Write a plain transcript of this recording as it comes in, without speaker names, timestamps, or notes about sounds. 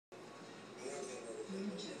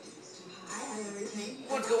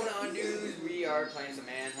going on, dudes? We are playing some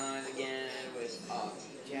Manhunt again with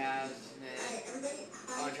Jasmine.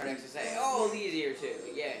 I'm trying to say, oh, Lee's here too.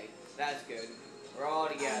 Yay, that's good. We're all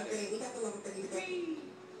together.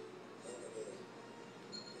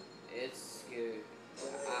 It's good.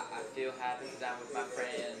 I feel happy because I'm with my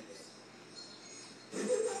friends.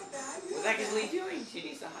 What's that Lee doing? She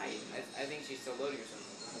needs to hide. I think she's still loading or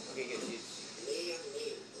something. Okay, good. She's.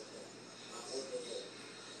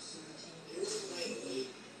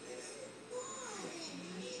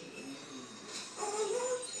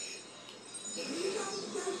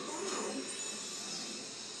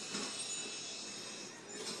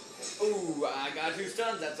 Ooh, I got 2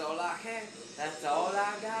 stuns. That's all I can. That's all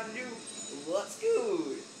I gotta do. What's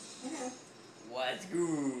good? What's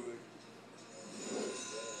good?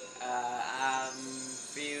 I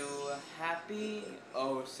feel happy.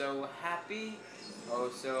 Oh, so happy. Oh,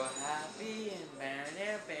 so happy. And I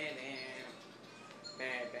can't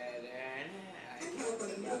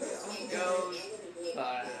remember how this one goes,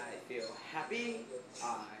 but I feel happy. I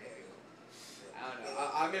don't know.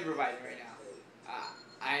 I'm improvising right now.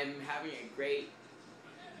 I'm having a great.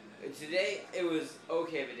 Today it was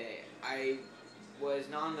okay of a day. I was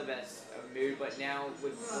not in the best of mood, but now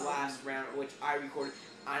with the last round, which I recorded,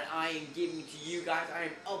 and I am giving to you guys, I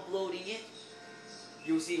am uploading it.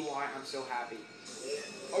 You'll see why I'm so happy.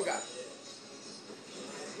 Oh god.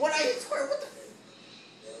 What I swear? What the?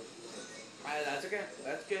 That's okay.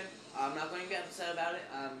 That's good. I'm not going to get upset about it.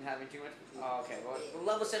 I'm having too much. Oh, okay. Well,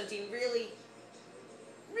 level 17, really?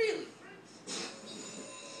 Really?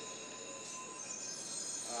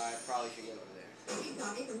 I probably should go over there.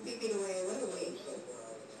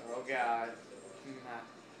 Oh god.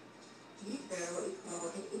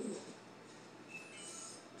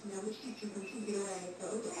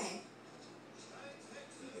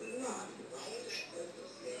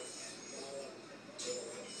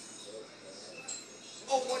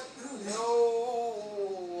 Oh what? No.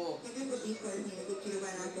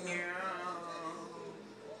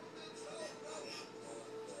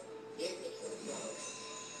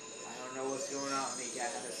 I don't know what's going on with me,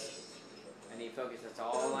 guys. I need focus. That's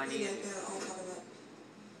all I need to do.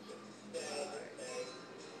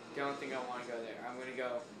 Don't think I want to go there. I'm gonna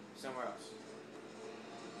go somewhere else.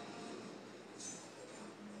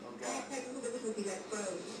 Oh god.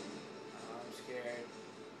 I'm scared.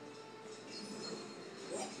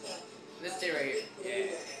 Let's stay right here.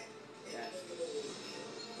 Yeah.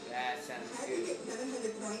 That sounds good.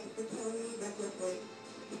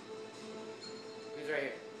 Who's right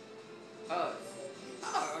here? Oh.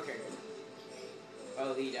 Oh, okay.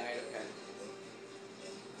 Oh, Lee died, okay.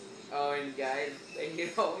 Oh, and guys, they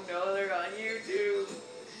don't know they're on YouTube.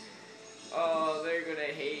 Oh, they're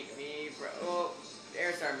gonna hate me, bro. Well,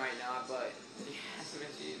 Airstar might not, but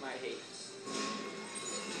Jasmine, she might hate.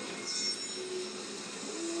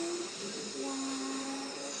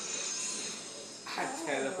 I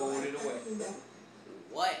teleported away.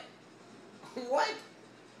 What? What?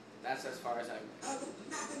 That's as far as I went.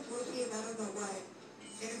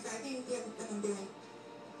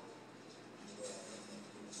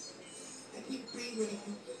 I keep breathing.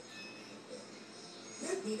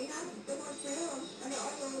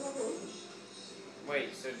 Wait,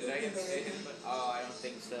 so did I get to see him? Oh, I don't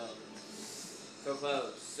think so. So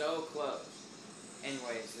close. So close.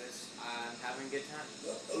 Anyways, I'm having a good time.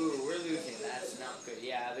 Ooh, we're losing. That's not good.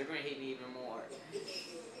 Yeah, they're going to hate me even more.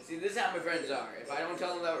 See, this is how my friends are. If I don't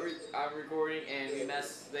tell them that I'm recording and we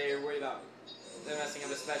mess, they're worried about they're messing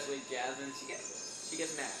up, especially Jasmine. She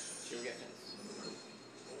gets mad. She'll get pissed.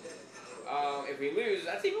 If we lose,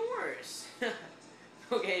 that's even worse.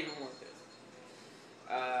 Okay, even more pissed.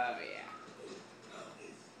 Yeah.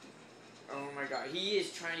 Oh my god, he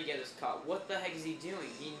is trying to get us caught. What the heck is he doing?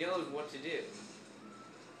 He knows what to do.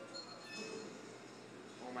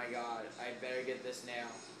 Oh my god, I better get this now.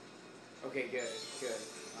 Okay, good, good.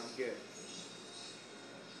 I'm good.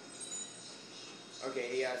 Okay,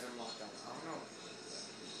 he has him locked on. I don't know.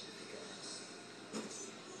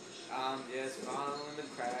 I'm just following the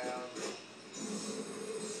crowd.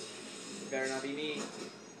 Better not be me.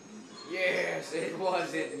 Yes, it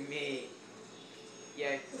wasn't me.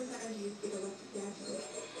 Yay.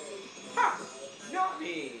 Ha! Not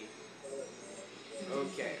me!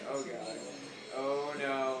 Okay, oh god. Oh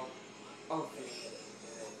no. Oh.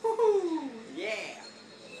 Woohoo! Yeah!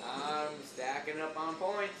 I'm stacking up on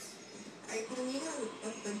points. My points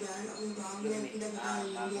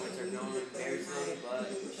are going very slowly, but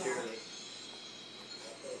surely.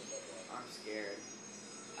 I'm scared.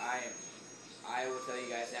 I will tell you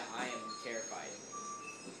guys now, I am terrified.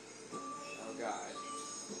 Oh god.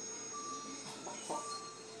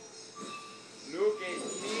 Look at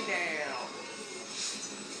me.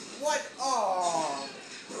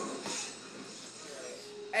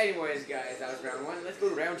 guys, that was round 1. Let's go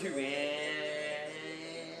to round 2 and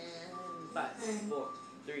 5, 4,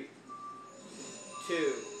 3, 2,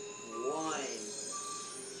 1.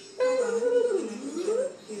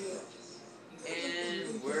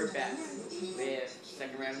 And we're back with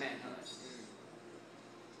second round manhunt.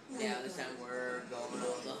 Now this time we're going on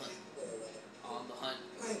the hunt. On the hunt.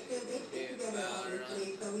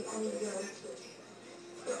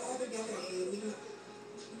 We're all together, dude.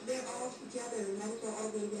 They're all together. We might as well all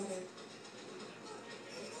go together.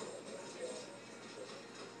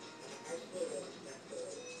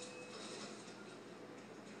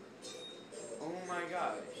 Oh my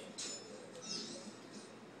gosh.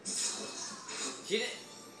 She didn't.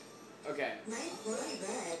 Okay. Nice one,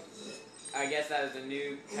 red. I guess that was a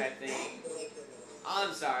new type thing.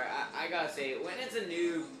 I'm sorry. I gotta say, when it's a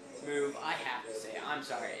new move, I have to say, I'm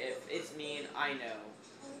sorry. If it's mean, I know.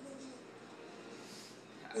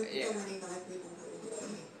 Yeah.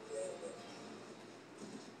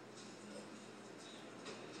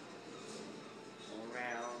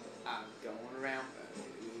 Around, I'm going around,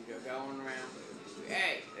 going around.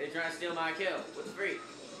 Hey, they're trying to steal my kill. What's the freak?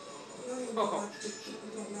 Oh.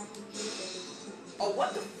 Oh,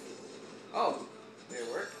 what the? Oh, did it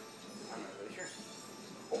work? I'm not really sure.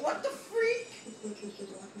 Oh, what the freak?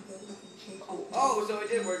 Oh, so it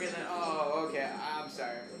did work and then. Oh, okay. I'm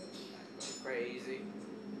sorry. I'm going crazy.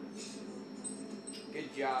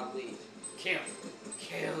 Good job, Lee. Kill.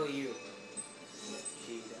 Kill you.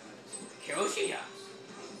 She does. Kill she does.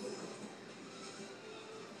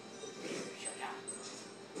 Shut up.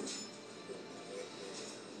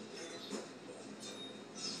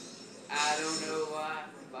 I don't know why,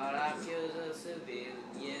 but I killed a civilian.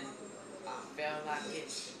 I felt like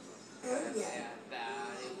it. I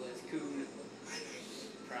thought it was cool.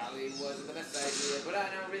 Probably wasn't the best idea, but I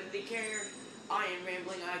don't really care. I am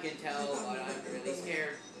rambling, I can tell, but I'm really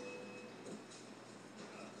scared.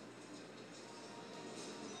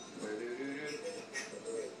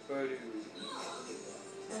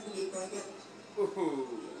 Ooh.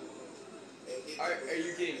 Are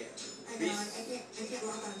you kidding me? I know, I can't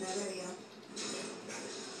walk on that area.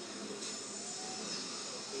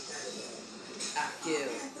 I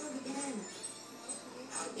kill.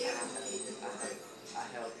 I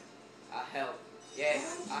help. I help. Yeah,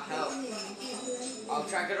 I help. I'll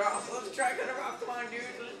try cut her off. Let's try cut her off. Come on, dude.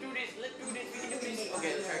 Let's do this. Let's do this. We can do this.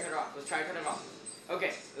 Okay, let's try cut her off. Let's try cut her off. Okay,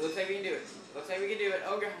 it looks like we can do it. Looks like we can do it.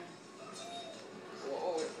 Oh, God.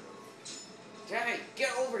 Whoa. Jay,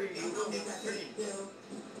 get over here, you little freaking.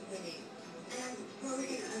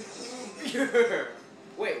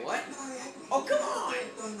 Wait, what? Oh, come on.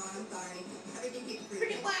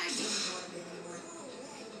 Freaking laggy.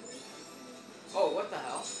 Oh, what the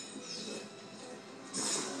hell?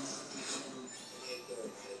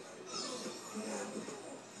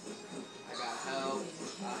 I got help.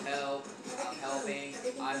 I help. I'm helping.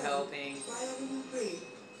 I'm helping.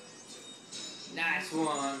 Nice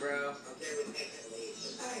one, bro.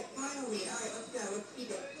 Alright, finally. Alright, let's go. Let's keep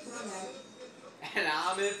it. Come on, guys. And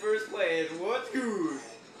I'm in first place. What's good?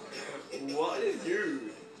 What is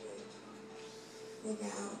good? Look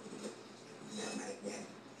out. That right there.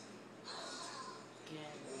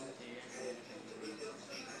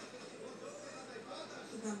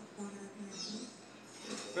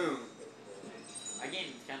 Boom. My game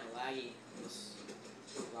is kind of laggy. This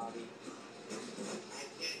lobby.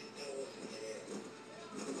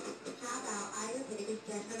 How about I just take a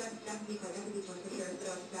step for that people for sure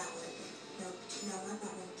throw that one. No, not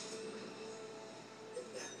that one.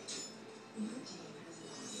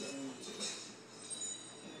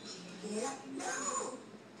 Yeah. No!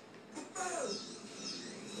 I froze!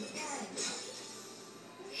 Again!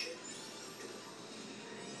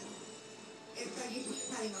 It's like you keep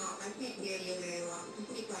cutting off. I can't hear you very well.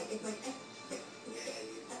 It's like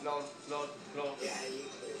Lol. Damn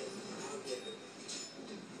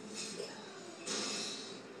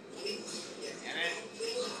it.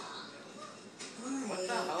 What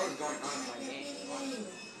the hell is going on in my game?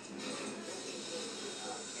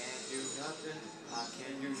 I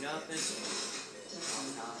can't do nothing. I'm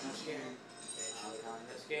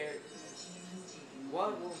kinda scared.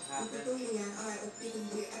 What will happen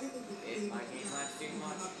if my game lags too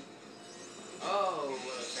much? Oh,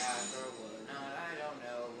 will it crash or will it not? I don't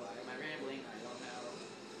know. Why am I rambling? I don't know.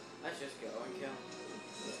 Let's just go and kill.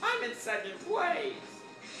 I'm in second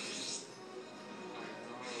place!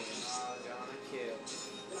 I'm gonna kill.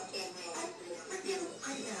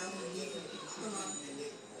 I know. Come on.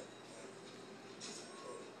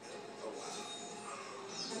 Oh wow.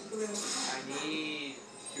 That's real. I need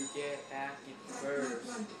to get back in first.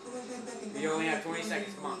 We only have 20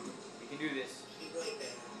 seconds. Come on. We can do this.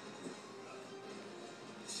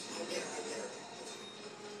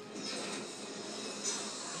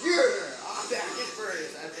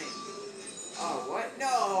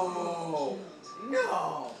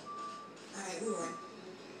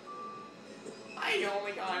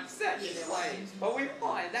 But we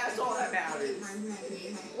won. That's all that matters.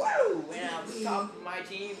 Woo! And I'm the top of my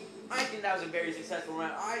team. I think that was a very successful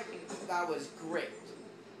run. I think that was great.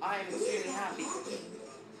 I am extremely happy.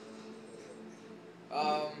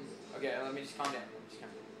 Okay, let me just calm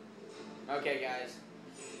down. Okay, guys.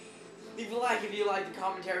 Leave a like if you like the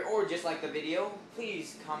commentary or just like the video.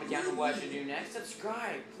 Please comment down on what I should do next.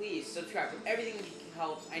 Subscribe, please. Subscribe. Everything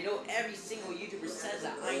helps. I know every single YouTuber says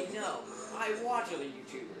that. I know. I watch other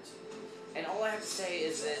YouTubers. And all I have to say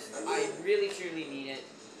is this. I really, truly mean it.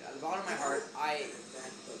 At the bottom of my heart,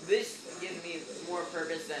 this gives me more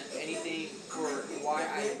purpose than anything for why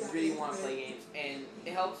I really want to play games. And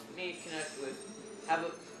it helps me connect with,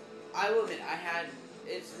 I will admit,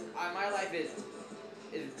 my life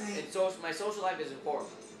my social life is horrible.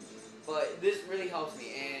 But this really helps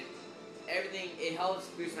me, and it helps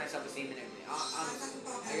boost my self-esteem and everything.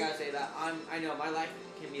 I gotta say that, I know my life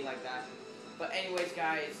can be like that. But anyways,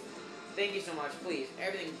 guys, thank you so much. Please,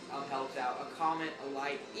 everything helps out. A comment, a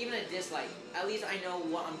like, even a dislike. At least I know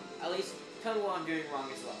at least tell me what I'm doing wrong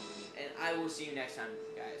as well. And I will see you next time,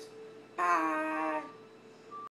 guys. Bye!